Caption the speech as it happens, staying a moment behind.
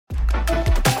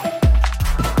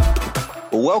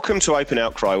Welcome to Open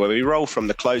Outcry, where we roll from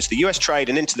the close of the US trade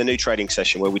and into the new trading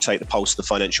session, where we take the pulse of the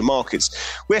financial markets.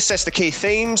 We assess the key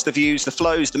themes, the views, the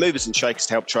flows, the movers and shakers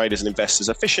to help traders and investors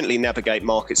efficiently navigate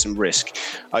markets and risk.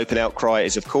 Open Outcry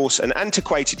is, of course, an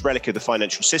antiquated relic of the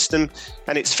financial system,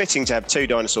 and it's fitting to have two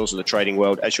dinosaurs of the trading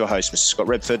world as your host, Mr. Scott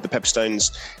Redford, the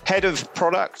Pepperstone's head of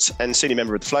product and senior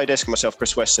member of the Flow Desk, and myself,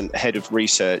 Chris Weston, head of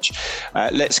research.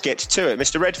 Let's get to it.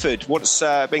 Mr. Redford, what's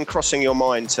been crossing your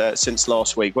mind since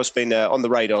last week? What's been on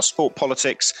the radar? Sport,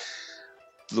 politics,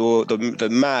 the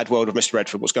mad world of Mr.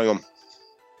 Redford. What's going on?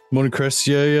 Morning, Chris.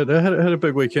 Yeah. I had a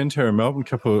big weekend here in Melbourne.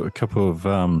 A couple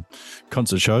of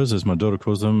concert shows, as my daughter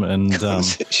calls them, and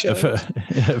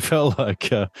it felt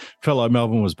like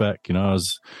Melbourne was back. You know, I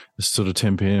was sort of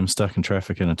 10 p.m. stuck in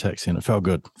traffic in a taxi, and it felt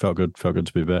good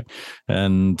to be back.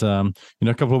 And a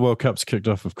couple of World Cups kicked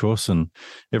off, of course, and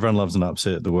everyone loves an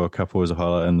upset. The World Cup always a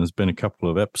highlight, and there's been a couple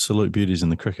of absolute beauties in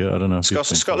the cricket. I don't know if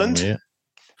Scotland.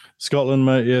 Scotland,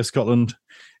 mate. Yeah, Scotland.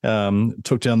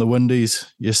 Took down the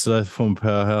Windies yesterday, the former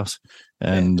powerhouse,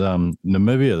 and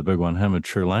Namibia, the big one, hammered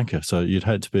Sri Lanka. So you'd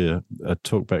hate to be a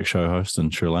talkback show host in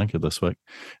Sri Lanka this week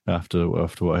after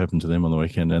what happened to them on the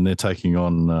weekend. And they're taking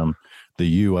on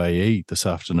the UAE this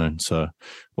afternoon. So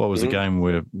what was a game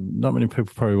where not many people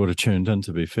probably would have tuned in,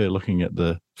 to be fair, looking at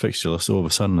the fixture list, all of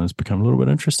a sudden has become a little bit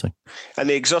interesting. And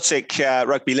the exotic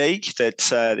rugby league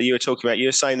that you were talking about, you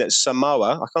were saying that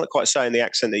Samoa, I can't quite say in the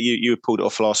accent that you pulled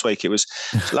off last week. It was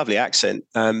a lovely accent,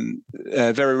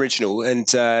 very original.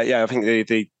 And I think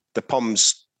the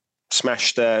Poms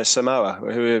smashed Samoa,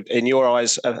 who are, in your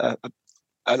eyes, an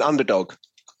underdog.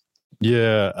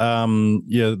 Yeah, I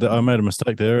made a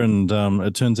mistake there, and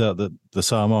it turns out that the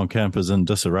Samoan camp is in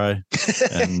disarray,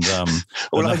 and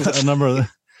a number of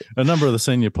the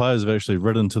senior players have actually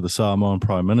written to the Samoan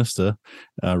Prime Minister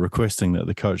requesting that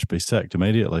the coach be sacked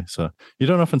immediately. So you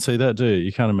don't often see that, do you?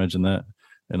 You can't imagine that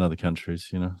in other countries,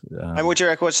 you know. And would you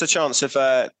reckon what's the chance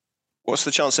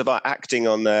of acting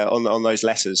on those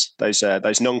letters,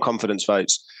 those non-confidence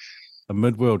votes? A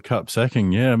mid-World Cup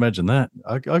sacking, yeah, imagine that.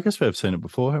 I guess we've seen it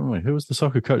before, haven't we? Who was the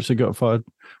soccer coach that got fired?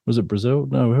 Was it Brazil?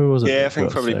 No, who was it? Yeah, I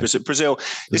think probably Brazil.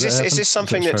 Is this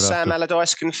something that Sam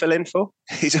Allardyce can fill in for?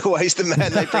 He's always the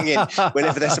man they bring in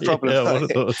whenever there's a problem. Yeah, I would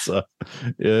have thought so.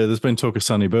 Yeah, there's been talk of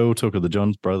Sonny Bill, talk of the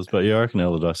Johns brothers, but yeah, I reckon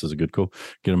Allardyce is a good call.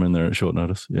 Get him in there at short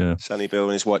notice. Yeah, Sonny Bill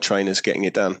and his white trainers getting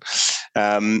it done.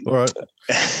 All right.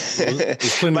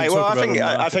 Mate, well,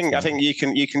 I think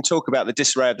you can talk about the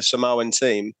disarray of the Samoan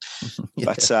team,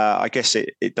 but I guess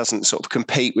it doesn't sort of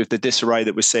compete with the disarray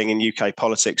that we're seeing in UK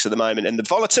politics at the moment, and the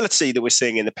volatility that we're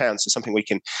seeing in the pound. So something we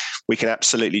can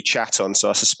absolutely chat on. So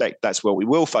I suspect that's what we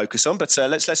will focus on. But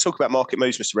let's talk about market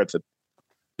moves, Mr. Redford.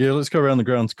 Yeah, let's go around the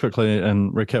grounds quickly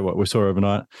and recap what we saw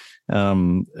overnight.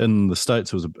 In the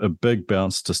States, it was a big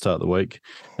bounce to start the week,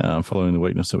 following the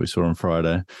weakness that we saw on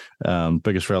Friday.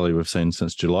 Biggest rally we've seen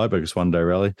since July, biggest one-day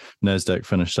rally. NASDAQ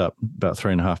finished up about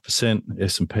 3.5%,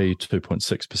 S&P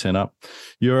 2.6% up.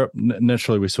 Europe,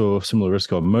 naturally, we saw similar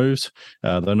risk-on moves,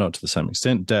 though not to the same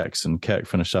extent. DAX and CAC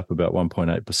finished up about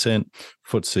 1.8%,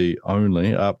 FTSE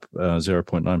only up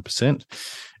 0.9%.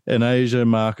 In Asia,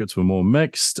 markets were more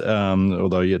mixed,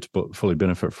 although yet to fully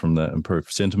benefit from the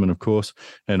improved sentiment, of course,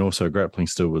 and also grappling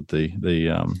still with the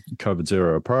COVID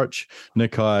zero approach.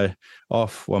 Nikkei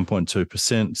off 1.2%,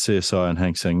 CSI and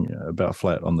Hang Seng about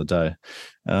flat on the day.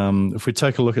 If we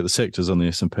take a look at the sectors on the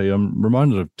S&P, I'm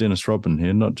reminded of Dennis Rodman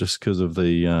here, not just because of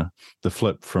the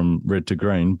flip from red to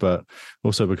green, but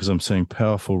also because I'm seeing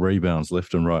powerful rebounds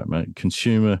left and right, mate.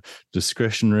 Consumer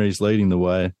discretionaries leading the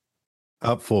way,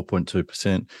 up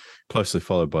 4.2%, closely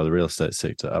followed by the real estate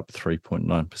sector, up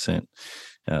 3.9%.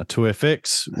 To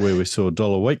FX, where we saw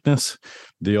dollar weakness,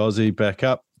 the Aussie back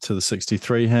up to the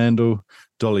 63 handle,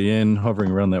 dollar yen hovering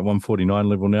around that 149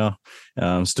 level now.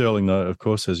 Sterling, though, of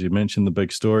course, as you mentioned, the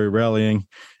big story, rallying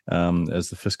as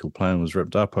the fiscal plan was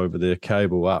ripped up over there.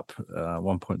 Cable up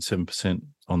 1.7%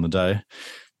 on the day.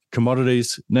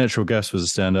 Commodities, natural gas was a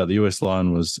standout. The US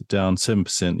line was down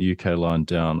 7%, the UK line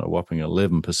down a whopping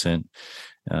 11%.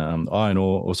 Iron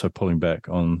ore also pulling back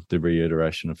on the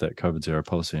reiteration of that COVID zero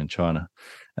policy in China.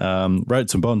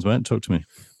 Rates and bonds, mate, talk to me.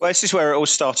 Well, this is where it all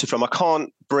started from. I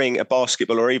can't bring a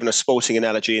basketball or even a sporting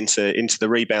analogy into the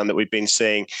rebound that we've been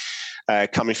seeing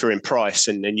coming through in price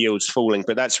and yields falling,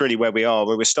 but that's really where we are.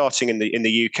 We're starting in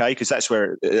the UK because that's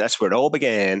where it all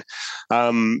began.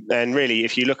 And really,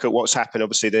 if you look at what's happened,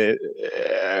 obviously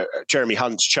the Jeremy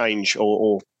Hunt's change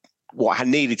or what had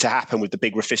needed to happen with the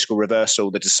big fiscal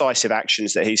reversal, the decisive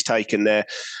actions that he's taken there,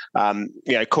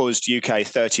 caused UK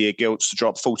 30-year gilts to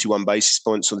drop 41 basis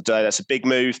points on the day. That's a big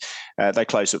move. They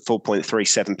closed at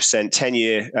 4.37%,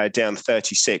 10-year down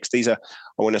 36. These are,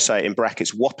 I want to say in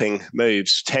brackets, whopping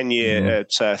moves. 10-year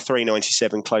at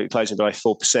 397, closing by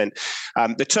 4%.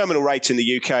 The terminal rate in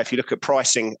the UK, if you look at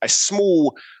pricing,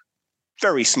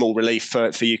 very small relief for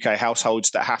UK households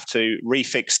that have to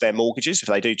refix their mortgages if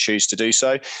they do choose to do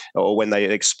so, or when they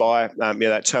expire.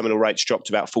 That terminal rate's dropped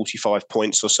about 45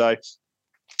 points or so.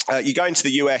 You go into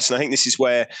the US, and I think this is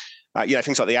where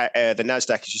things like the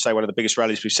Nasdaq, as you say, one of the biggest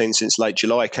rallies we've seen since late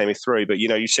July came through. But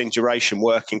you've seen duration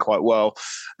working quite well.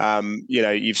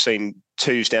 You've seen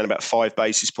twos down about 5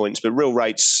 basis points, but real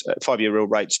rates, 5-year real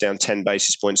rates down 10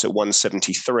 basis points at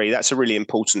 173. That's a really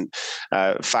important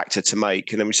factor to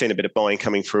make. And then we've seen a bit of buying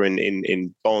coming through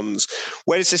in bonds.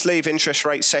 Where does this leave interest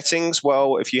rate settings?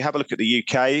 Well, if you have a look at the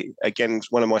UK, again,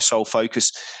 one of my sole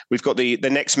focus, we've got the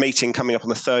next meeting coming up on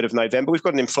the 3rd of November. We've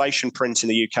got an inflation print in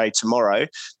the UK tomorrow.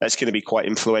 That's going to be quite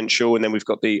influential. And then we've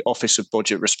got the Office of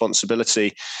Budget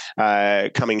Responsibility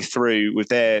coming through with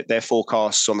their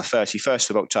forecasts on the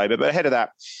 31st of October. But ahead of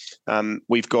that,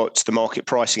 we've got the market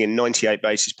pricing in 98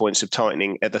 basis points of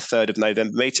tightening at the 3rd of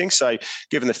November meeting. So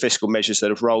given the fiscal measures that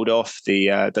have rolled off,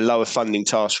 the lower funding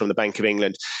task from the Bank of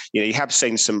England, you have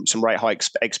seen some rate hike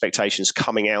expectations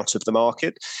coming out of the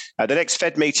market. The next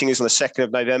Fed meeting is on the 2nd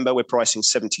of November. We're pricing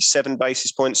 77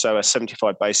 basis points, so a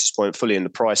 75 basis point fully in the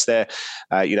price there.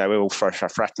 We're all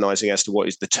fraternising as to what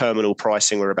is the terminal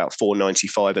pricing. We're about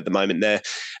 495 at the moment there.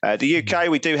 The UK,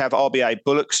 we do have RBA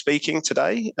Bullock speaking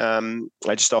today,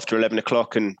 just after 11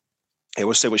 o'clock, and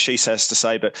we'll see what she says to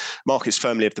say, but markets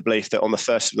firmly of the belief that on the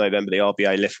 1st of November, the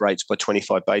RBA lift rates by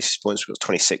 25 basis points. We've got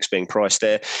 26 being priced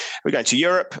there. We're going to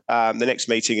Europe. The next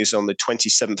meeting is on the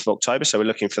 27th of October, so we're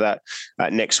looking for that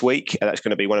next week. That's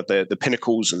going to be one of the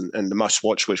pinnacles and the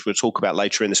must-watch, which we'll talk about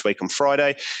later in this week on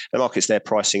Friday. The market's there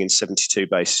pricing in 72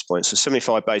 basis points, so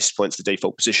 75 basis points the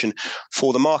default position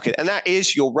for the market. And that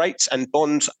is your rates and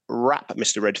bonds wrap,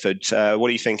 Mr. Redford. What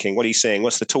are you thinking? What are you seeing?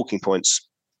 What's the talking points?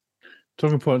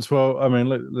 Talking points. Well, I mean,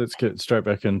 let's get straight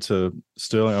back into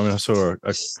sterling. I mean, I saw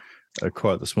a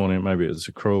quote this morning. Maybe it was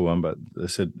a cruel one, but they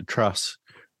said Truss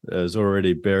has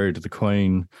already buried the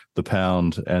Queen, the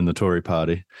pound, and the Tory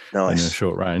party in a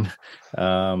short reign.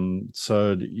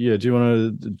 So, do you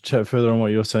want to chat further on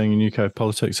what you're seeing in UK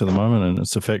politics at the moment and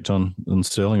its effect on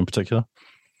sterling in particular?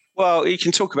 Well, you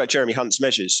can talk about Jeremy Hunt's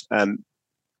measures.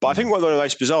 But I think one of the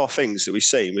most bizarre things that we've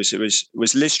seen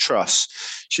was Liz Truss.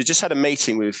 She just had a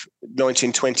meeting with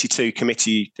 1922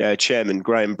 committee chairman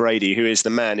Graham Brady, who is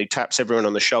the man who taps everyone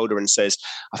on the shoulder and says,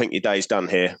 "I think your day's done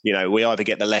here. We either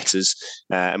get the letters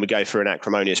and we go through an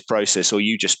acrimonious process, or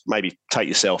you just maybe take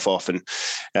yourself off and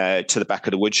to the back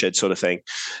of the woodshed," sort of thing.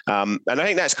 And I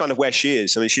think that's kind of where she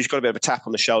is. I mean, she's got a bit of a tap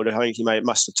on the shoulder. I think he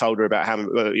must have told her about how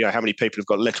many people have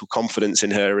got little confidence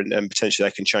in her and potentially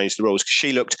they can change the rules, because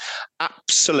she looked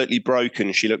absolutely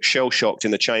broken. She looked shell-shocked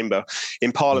in the chamber.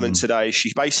 In Parliament today,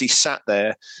 she basically sat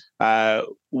there.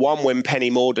 When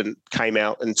Penny Mordaunt came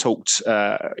out and talked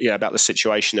about the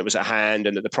situation that was at hand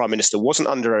and that the Prime Minister wasn't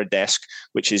under her desk,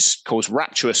 which has caused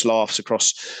rapturous laughs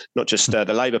across not just the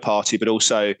Labour Party, but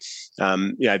also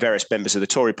various members of the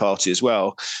Tory Party as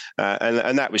well.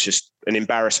 And that was just an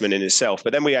embarrassment in itself.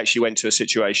 But then we actually went to a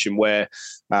situation where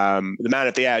the man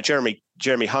of the hour,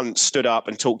 Jeremy Hunt, stood up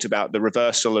and talked about the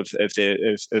reversal of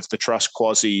the Truss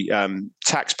quasi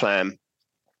tax plan.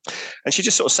 And she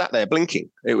just sort of sat there blinking.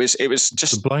 It was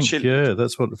just the blank.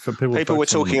 That's what people were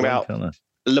talking about.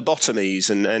 Lobotomies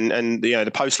and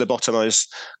the post-lobotomized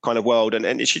kind of world,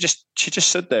 and she just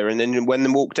stood there, and then when they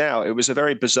walked out, it was a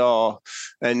very bizarre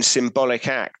and symbolic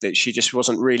act that she just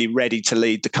wasn't really ready to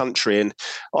lead the country. And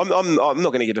I'm not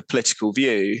going to give a political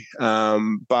view,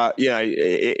 but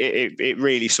it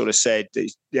really sort of said,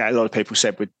 a lot of people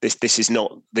said, with this is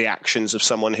not the actions of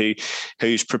someone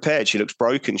who's prepared. She looks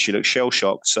broken. She looks shell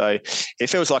shocked. So it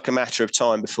feels like a matter of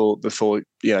time before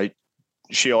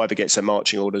she either gets her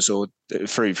marching orders or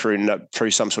through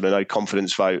some sort of no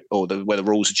confidence vote, or where the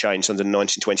rules are changed under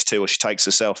 1922, or she takes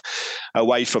herself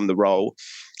away from the role.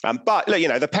 But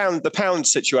the pound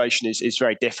situation is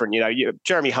very different.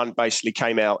 Jeremy Hunt basically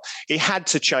came out. He had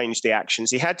to change the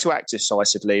actions. He had to act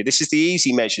decisively. This is the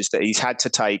easy measures that he's had to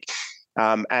take.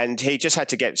 And he just had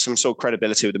to get some sort of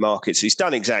credibility with the markets. He's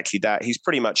done exactly that. He's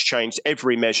pretty much changed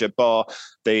every measure bar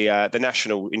the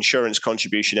national insurance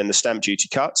contribution and the stamp duty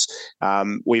cuts.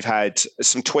 We've had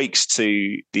some tweaks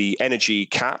to the energy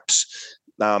caps,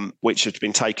 which have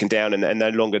been taken down and no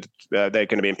longer they're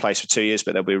going to be in place for 2 years,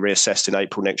 but they'll be reassessed in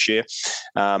April next year.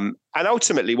 And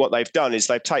ultimately, what they've done is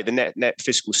they've taken the net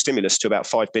fiscal stimulus to about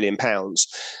 £5 billion,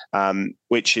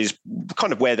 which is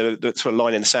kind of where the sort of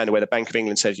line in the sand, where the Bank of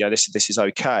England said, this is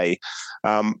okay.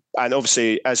 And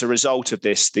obviously, as a result of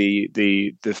this, the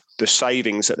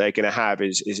savings that they're going to have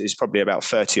is probably about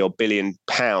 £30 billion.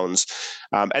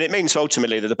 And it means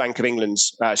ultimately that the Bank of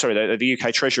England's, the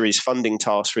UK Treasury's funding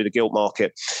task through the gilt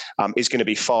market is going to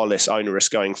be far less onerous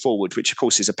going forward, which of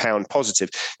course is a pound positive.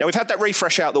 Now, we've had that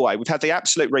refresh out of the way. We've had the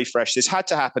absolute refresh. This had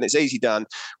to happen. It's easy done.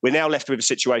 We're now left with a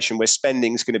situation where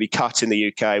spending is going to be cut in the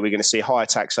UK. We're going to see higher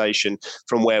taxation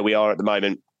from where we are at the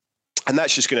moment. And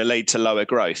that's just going to lead to lower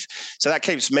growth. So that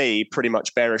keeps me pretty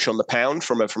much bearish on the pound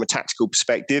from a tactical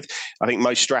perspective. I think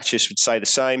most strategists would say the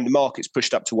same. The market's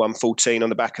pushed up to 114 on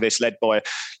the back of this, led by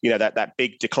that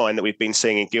big decline that we've been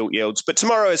seeing in gilt yields. But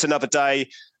tomorrow is another day.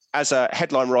 As a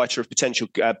headline writer of potential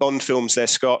Bond films there,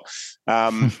 Scott,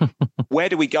 where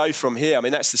do we go from here? I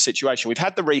mean, that's the situation. We've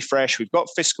had the refresh. We've got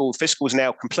fiscal. Fiscal's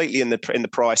now completely in the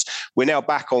price. We're now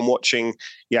back on watching,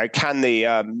 can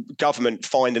the government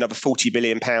find another £40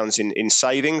 billion in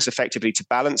savings effectively to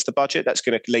balance the budget? That's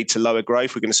going to lead to lower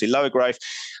growth. We're going to see lower growth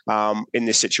in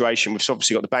this situation. We've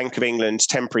obviously got the Bank of England's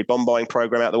temporary bond buying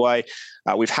program out of the way.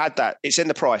 We've had that. It's in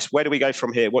the price. Where do we go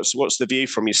from here? What's the view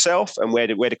from yourself, and where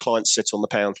do clients sit on the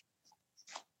pound?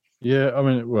 Yeah, I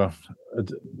mean, well,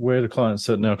 where do clients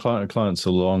sit now? Clients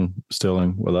are long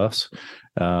sterling with us,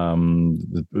 not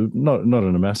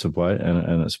in a massive way,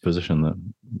 and it's a position that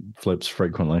flips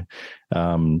frequently.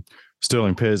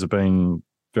 Sterling pairs have been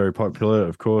very popular,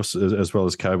 of course, as well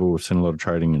as cable. We've seen a lot of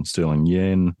trading in sterling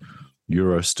yen,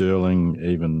 euro sterling,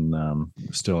 even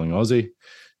sterling Aussie.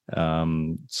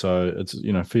 So it's,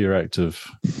 for your active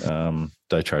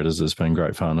day traders, it's been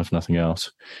great fun, if nothing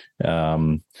else.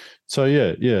 It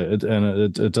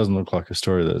doesn't look like a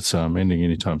story that's ending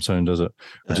anytime soon, does it?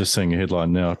 We're just seeing a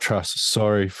headline now: Truss,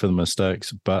 sorry for the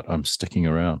mistakes, but I'm sticking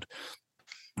around.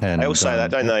 And they all say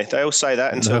that, don't they? They all say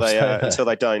that until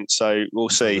they don't. So we'll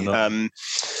see. I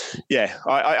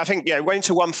think going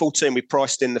to 114, we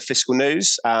priced in the fiscal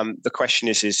news. The question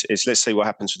is let's see what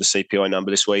happens with the CPI number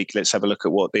this week. Let's have a look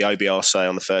at what the OBR say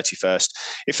on the 31st.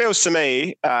 It feels to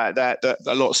me that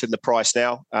a lot's in the price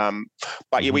now.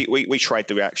 But we trade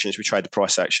the reactions, we trade the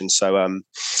price action. So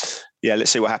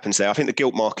let's see what happens there. I think the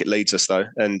gilt market leads us though,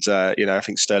 and I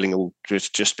think sterling will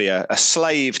just be a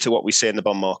slave to what we see in the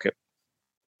bond market.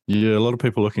 Yeah, a lot of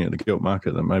people looking at the gilt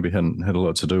market that maybe hadn't had a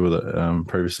lot to do with it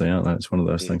previously, aren't they? It's one of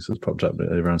those things that's popped up that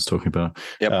everyone's talking about.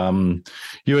 Yep.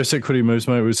 US equity moves,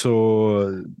 mate. We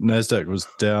saw NASDAQ was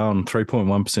down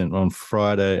 3.1% on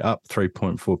Friday, up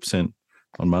 3.4%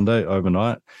 on Monday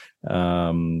overnight.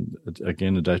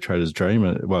 Again, a day trader's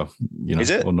dream. Well, is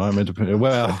it? Or no,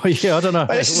 well, yeah, I don't know.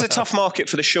 But this is a tough market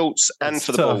for the shorts and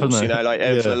for the bulls. For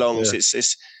the longs. Yeah.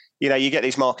 It's you get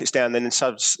these markets down, then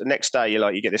the next day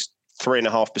you get this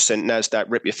 3.5% NASDAQ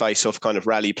rip your face off kind of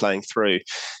rally playing through.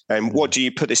 And what do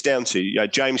you put this down to?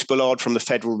 James Bullard from the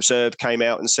Federal Reserve came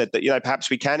out and said that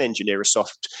perhaps we can engineer a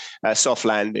soft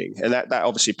landing, and that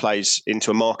obviously plays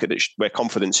into a market where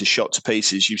confidence is shot to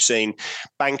pieces. You've seen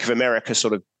Bank of America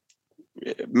sort of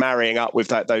marrying up with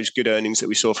those good earnings that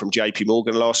we saw from JP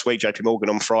Morgan last week. JP Morgan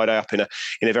on Friday up in a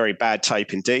very bad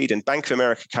tape indeed, and Bank of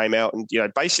America came out and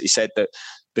basically said that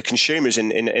the consumer's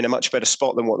in a much better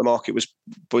spot than what the market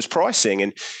was pricing.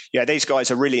 And these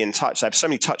guys are really in touch. They have so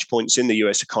many touch points in the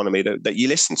US economy that you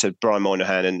listen to Brian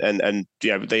Moynihan and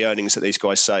the earnings that these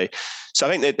guys say. So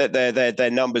I think that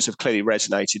their numbers have clearly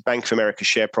resonated. Bank of America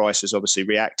share price has obviously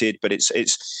reacted, but it's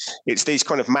these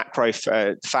kind of macro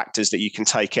factors that you can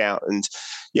take out. And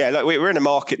we're in a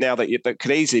market now that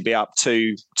could easily be up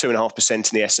to 2.5% in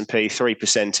the S&P,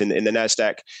 3% in the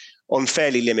NASDAQ. On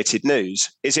fairly limited news.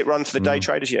 Is it run for the day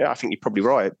traders? Yeah, I think you're probably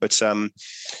right. But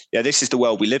this is the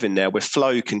world we live in now, where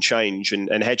flow can change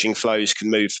and hedging flows can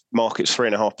move markets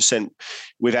 3.5%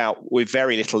 with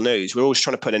very little news. We're always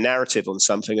trying to put a narrative on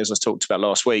something, as I talked about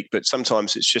last week, but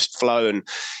sometimes it's just flow and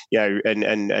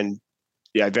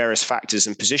various factors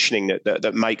and positioning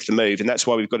that make the move. And that's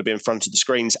why we've got to be in front of the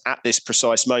screens at this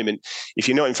precise moment. If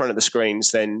you're not in front of the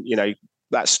screens, then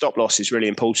that stop loss is really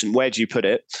important. Where do you put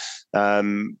it?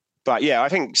 But I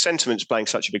think sentiment's playing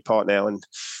such a big part now, and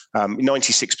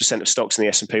 96% of stocks in the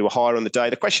S&P were higher on the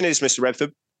day. The question is, Mr.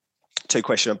 Redford, two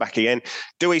questions, I'm back again.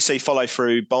 Do we see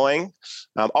follow-through buying?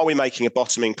 Are we making a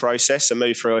bottoming process? A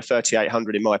move through a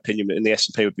 3,800, in my opinion, in the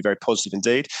S&P would be very positive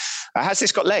indeed. Has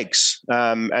this got legs?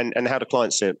 And how do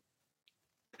clients see it?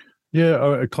 Yeah,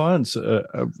 our clients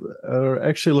are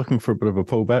actually looking for a bit of a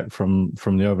pullback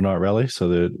from the overnight rally, so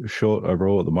they're short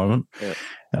overall at the moment. Yeah.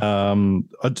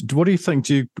 What do you think?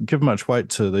 Do you give much weight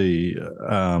to the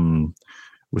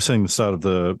we're seeing the start of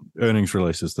the earnings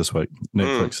releases this week.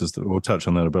 Netflix is we'll touch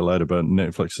on that a bit later, but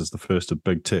Netflix is the first of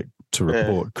big tech to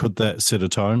report. Yeah. Could that set a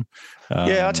tone?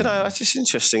 Yeah, I don't know. It's just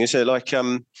interesting, isn't it? Like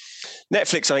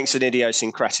Netflix, I think, is an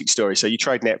idiosyncratic story. So you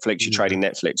trade Netflix, you're trading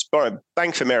Netflix.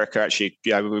 Bank of America, actually,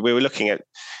 we were looking at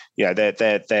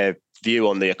their view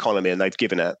on the economy, and they've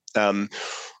given it.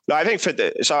 I think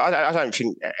I don't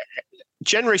think,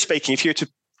 generally speaking,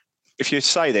 if you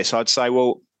say this, I'd say,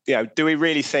 well, do we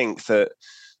really think that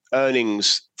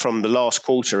earnings from the last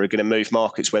quarter are going to move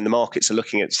markets when the markets are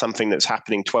looking at something that's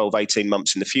happening 12, 18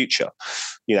 months in the future?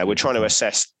 We're trying to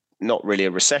assess not really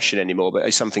a recession anymore, but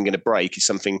is something going to break? Is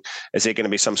there going to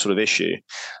be some sort of issue?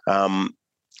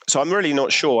 So I'm really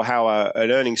not sure how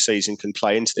an earnings season can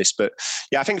play into this. But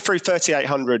I think through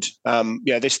 3,800,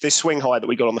 this swing high that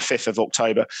we got on the 5th of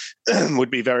October would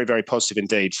be very, very positive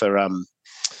indeed for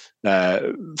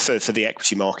the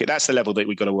equity market. That's the level that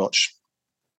we've got to watch.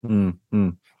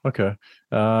 Okay.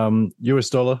 US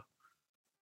dollar,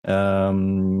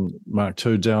 Mark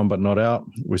II down but not out.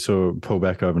 We saw a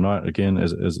pullback overnight again,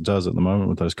 as it does at the moment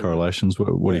with those correlations.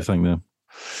 What do you think there?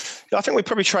 I think we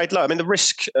probably trade low. I mean, the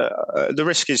risk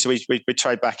is we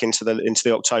trade back into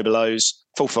the October lows,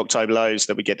 4th of October lows,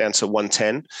 that we get down to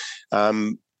 110.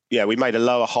 We made a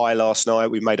lower high last night.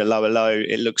 We made a lower low.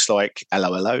 It looks like a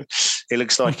lower low. It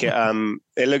looks like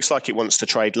it looks like it wants to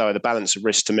trade lower. The balance of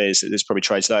risk to me is that this probably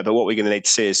trades lower. But what we're going to need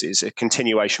to see is a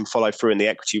continuation follow through in the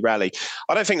equity rally.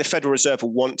 I don't think the Federal Reserve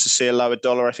will want to see a lower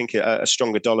dollar. I think a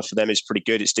stronger dollar for them is pretty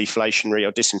good. It's deflationary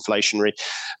or disinflationary.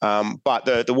 But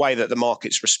the way that the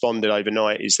market's responded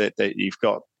overnight is that you've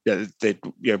got we're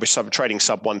trading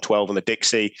sub 112 on the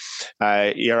Dixie.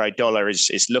 Euro dollar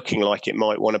is looking like it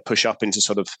might want to push up into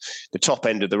sort of the top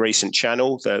end of the recent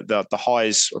channel. The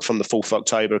highs from the 4th of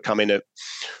October come in at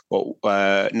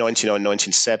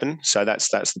 99.97. So that's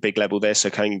the big level there. So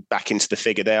coming back into the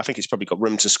figure there, I think it's probably got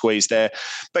room to squeeze there.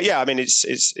 But I mean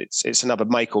it's another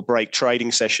make or break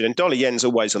trading session, and dollar yen's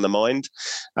always on the mind.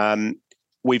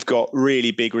 We've got really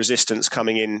big resistance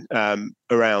coming in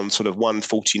around sort of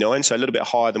 149, so a little bit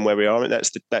higher than where we are. And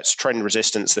that's trend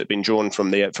resistance that's been drawn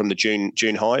from the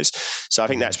June highs. So I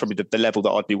think that's probably the level that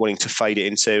I'd be wanting to fade it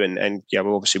into. And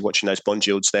we're obviously watching those bond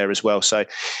yields there as well. So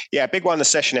big one, the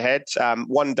session ahead.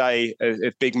 One day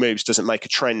of big moves doesn't make a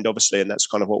trend, obviously, and that's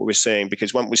kind of what we're seeing,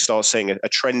 because once we start seeing a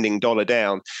trending dollar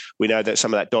down, we know that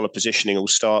some of that dollar positioning will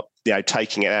start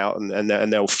taking it out, and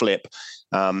they'll flip.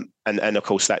 And of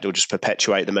course that will just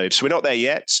perpetuate the move. So we're not there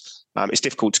yet. It's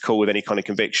difficult to call with any kind of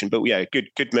conviction, but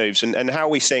good moves. And how are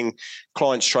we seeing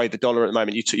clients trade the dollar at the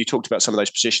moment? You talked about some of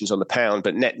those positions on the pound,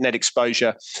 but net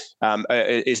exposure,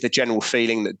 is the general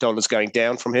feeling that dollar's going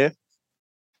down from here?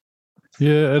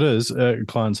 Yeah, it is.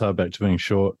 Clients are back to being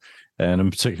short, and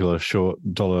in particular short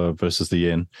dollar versus the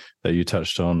yen that you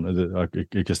touched on. I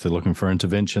guess they're looking for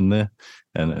intervention there,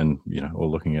 and or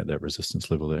looking at that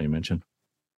resistance level that you mentioned.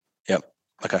 Yep.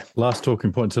 Okay. Last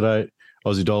talking point today,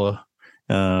 Aussie dollar,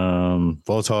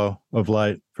 volatile of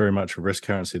late, very much a risk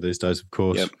currency these days, of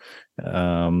course. Yep.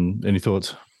 Any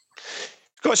thoughts?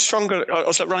 Got stronger. I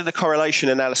was running the correlation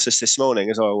analysis this morning,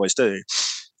 as I always do,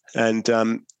 and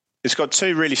it's got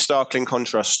two really startling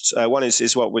contrasts. One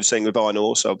is what we're seeing with iron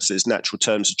ore, so obviously it's natural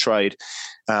terms of trade,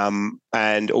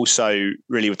 and also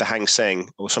really with the Hang Seng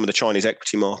or some of the Chinese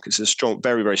equity markets. A strong,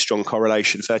 very, very strong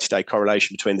correlation, 30-day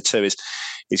correlation between the two is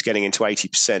getting into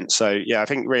 80%. So I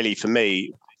think really for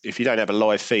me, if you don't have a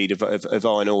live feed of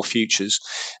iron ore futures,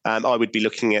 I would be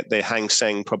looking at the Hang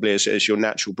Seng probably as your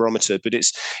natural barometer. But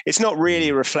it's not really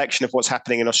a reflection of what's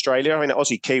happening in Australia. I mean,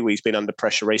 Aussie Kiwi's been under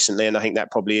pressure recently, and I think that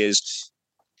probably is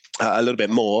a little bit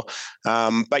more.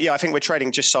 But I think we're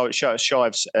trading just shy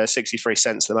of 63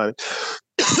 cents at the moment.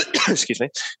 Excuse me.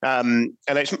 And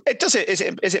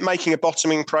is it making a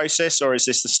bottoming process, or is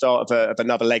this the start of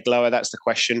another leg lower? That's the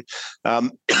question.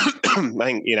 I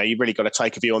think you've really got to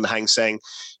take a view on the Hang Seng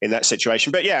in that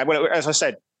situation. But well, as I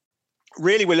said,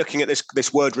 really we're looking at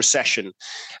this word recession,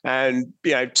 and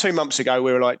 2 months ago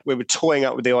we were toying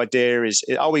up with the idea: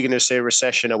 are we going to see a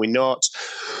recession? Are we not?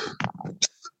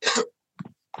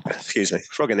 Excuse me,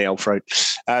 frog in the old throat.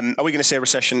 Are we going to see a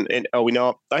recession? Are we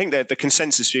not? I think that the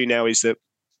consensus view now is that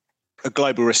a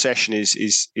global recession is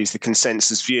the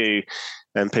consensus view,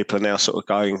 and people are now sort of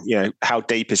going, how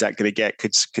deep is that going to get?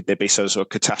 Could there be some sort of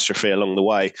catastrophe along the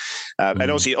way? And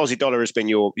Aussie dollar has been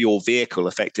your vehicle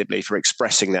effectively for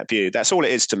expressing that view. That's all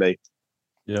it is to me.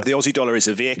 The Aussie dollar is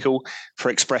a vehicle for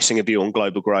expressing a view on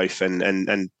global growth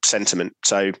and sentiment.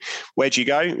 So where do you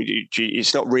go?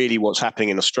 It's not really what's happening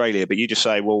in Australia, but you just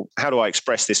say, well, how do I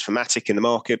express this thematic in the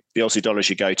market? The Aussie dollar is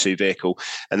your go-to vehicle,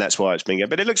 and that's why it's being.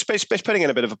 But it looks it's putting in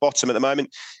a bit of a bottom at the moment.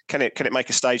 Can it make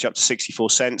a stage up to 64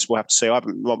 cents? We'll have to see.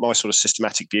 My sort of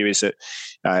systematic view is that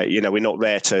we're not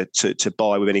there to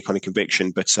buy with any kind of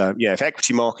conviction. But if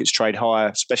equity markets trade higher,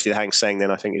 especially the Hang Seng,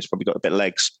 then I think it's probably got a bit of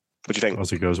legs. What do you think?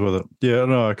 Aussie goes with it. Yeah,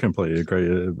 no, I completely agree.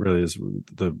 It really is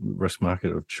the risk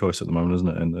market of choice at the moment, isn't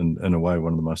it? And in a way,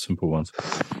 one of the most simple ones.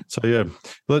 So, yeah,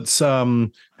 let's have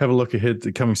a look ahead to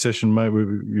the coming session, mate.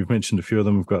 You've mentioned a few of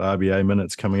them. We've got RBA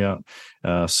minutes coming out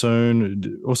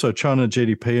soon. Also, China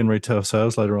GDP and retail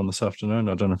sales later on this afternoon.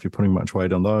 I don't know if you're putting much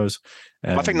weight on those.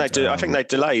 And, I think they do. I think they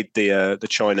delayed the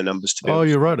China numbers to be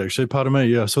honest. You're right, actually. Pardon me.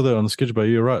 Yeah, I saw that on the schedule, but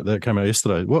you're right. That came out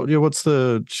yesterday.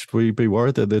 Should we be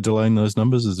worried that they're delaying those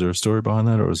numbers? Is there a story behind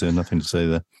that, or is there nothing to say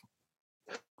there?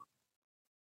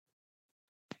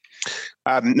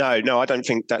 No, I don't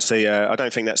think that's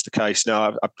the case.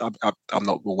 No, I'm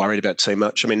not worried about too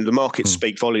much. I mean, the markets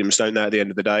speak volumes, don't they? At the end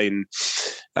of the day, and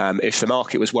if the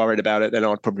market was worried about it, then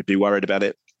I'd probably be worried about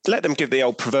it. Let them give the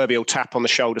old proverbial tap on the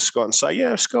shoulder, Scott, and say,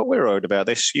 "Yeah, Scott, we're worried about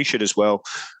this. You should as well."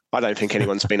 I don't think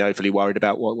anyone's been overly worried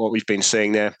about what we've been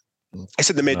seeing there.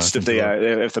 It's in the midst of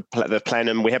the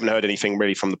plenum. We haven't heard anything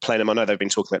really from the plenum. I know they've been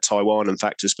talking about Taiwan and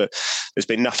factors, but there's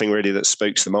been nothing really that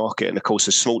spooks the market. And of course,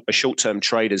 as short-term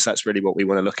traders, that's really what we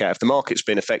want to look at. If the market's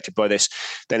been affected by this,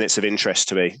 then it's of interest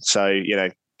to me. So,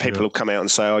 people will come out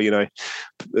and say,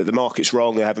 the market's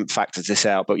wrong. They haven't factored this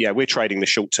out. But we're trading the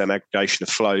short-term aggregation of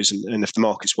flows. And if the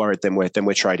market's worried, then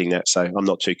we're trading that. So I'm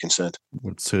not too concerned.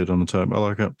 Let's see it on the tape. I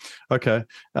like it. Okay.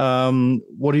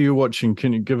 What are you watching?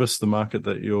 Can you give us the market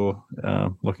that you're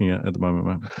looking at the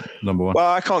moment, mate? Number one.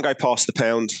 Well, I can't go past the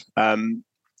pound.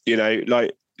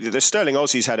 Like the sterling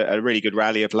Aussie's had a really good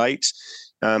rally of late.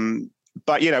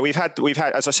 But we've had,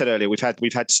 as I said earlier,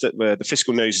 the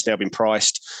fiscal news has now been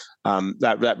priced.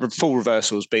 That full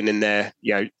reversal has been in there.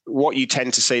 What you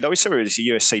tend to see, like we saw with the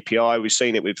US CPI, we've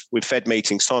seen it with Fed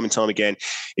meetings time and time again,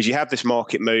 is you have this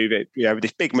market move,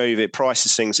 this big move, it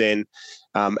prices things in.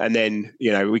 And then,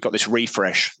 we've got this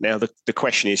refresh. Now, the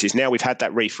question is now we've had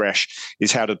that refresh,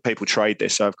 is how do people trade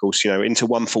this? So, of course, into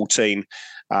 114,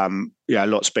 a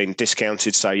lot's been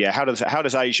discounted. So, how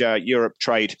does Asia, Europe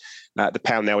trade the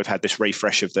pound now? We've had this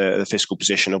refresh of the fiscal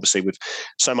position, obviously, with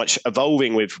so much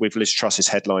evolving with Liz Truss's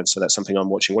headlines. So that's something I'm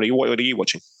watching. What are you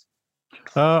watching?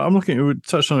 I'm looking. We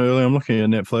touched on it earlier. I'm looking at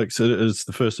Netflix. It is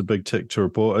the first of big tech to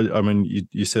report. I mean,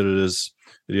 you said it is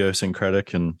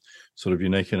idiosyncratic and sort of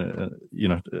unique, and you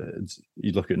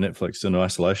look at Netflix in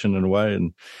isolation in a way,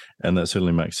 and that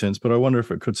certainly makes sense. But I wonder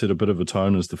if it could set a bit of a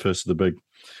tone as the first of the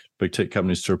big tech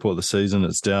companies to report the season.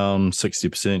 It's down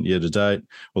 60% year to date,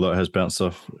 although it has bounced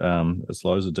off its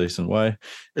lows a decent way.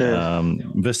 Yeah.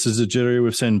 Investors are jittery.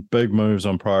 We've seen big moves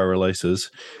on prior releases.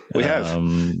 We have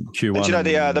Q1.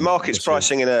 And the market's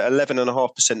pricing in an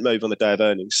 11.5% move on the day of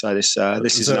earnings. So this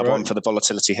is another one for the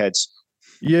volatility heads.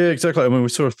 Yeah, exactly. I mean, we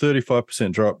saw a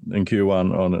 35% drop in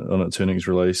Q1 on its earnings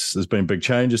release. There's been big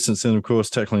changes since then, of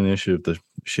course, tackling the issue of the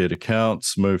shared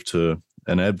accounts, move to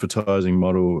an advertising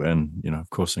model, and, of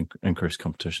course, increased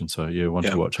competition. So, one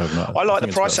to watch overnight. I like the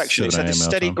price action. It's had a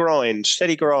steady grind. You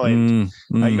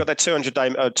got that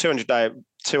 200-day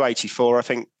 284, I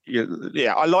think.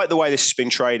 I like the way this has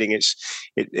been trading.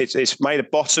 It's made a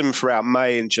bottom throughout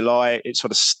May and July. It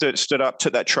sort of stood up,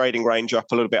 took that trading range up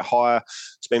a little bit higher.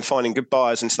 It's been finding good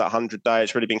buyers into that 100-day.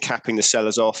 It's really been capping the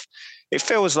sellers off. It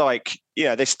feels like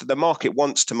the market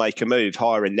wants to make a move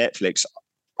higher in Netflix.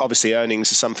 Obviously,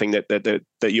 earnings are something that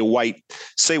you'll wait,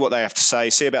 see what they have to say,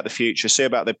 see about the future, see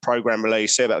about the program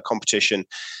release, see about the competition,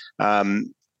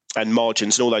 and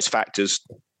margins and all those factors.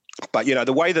 But,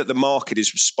 the way that the market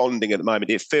is responding at the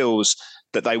moment, it feels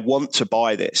that they want to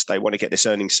buy this. They want to get this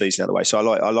earnings season out of the way. So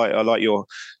I like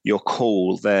your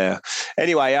call there.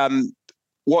 Anyway,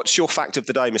 what's your fact of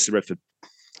the day, Mr. Redford?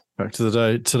 Fact of the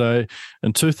day today.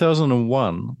 In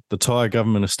 2001, the Thai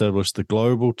government established the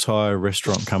Global Thai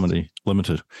Restaurant Company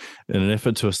Limited in an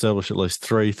effort to establish at least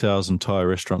 3,000 Thai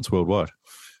restaurants worldwide.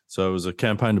 So it was a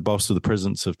campaign to bolster the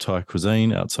presence of Thai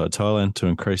cuisine outside Thailand to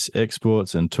increase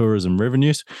exports and tourism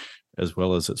revenues, as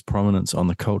well as its prominence on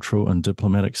the cultural and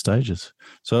diplomatic stages.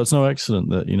 So it's no accident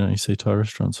that you see Thai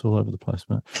restaurants all over the place,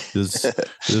 mate. There's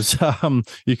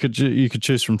you could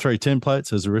choose from 3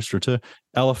 templates as a restaurateur.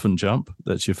 Elephant Jump,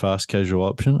 that's your fast casual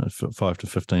option at $5 to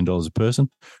 $15 a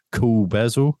person. Cool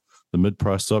Basil, the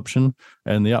mid-priced option,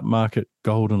 and the upmarket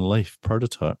Golden Leaf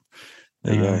prototype.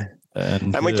 There you go.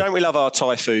 And we love our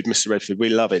Thai food, Mr. Redford. We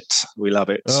love it.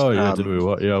 Oh yeah, did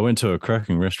we? Yeah, I went to a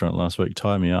cracking restaurant last week,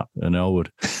 Tie Me Up in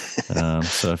Elwood.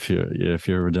 So if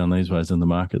you're ever down these ways in the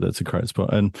market, that's a great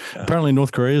spot. And apparently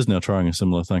North Korea is now trying a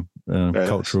similar thing,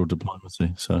 cultural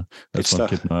diplomacy. So that's one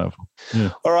to keep an eye out for.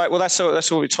 Yeah. All right. Well, that's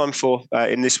all we have time for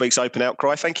in this week's Open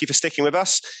Outcry. Thank you for sticking with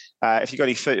us. If you've got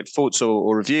any thoughts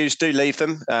or reviews, do leave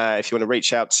them. If you want to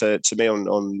reach out to me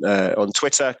on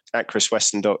Twitter at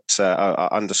chrisweston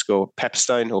 _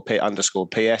 Pepperstone or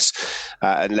 _PS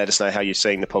and let us know how you're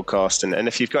seeing the podcast and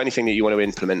if you've got anything that you want to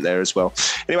implement there as well.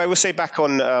 Anyway, we'll see you back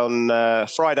on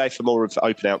Friday for more of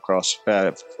Open Outcry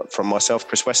from myself,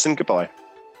 Chris Weston. Goodbye.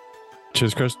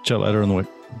 Cheers, Chris. Chat later in the week.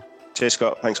 Cheers,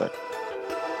 Scott. Thanks, mate.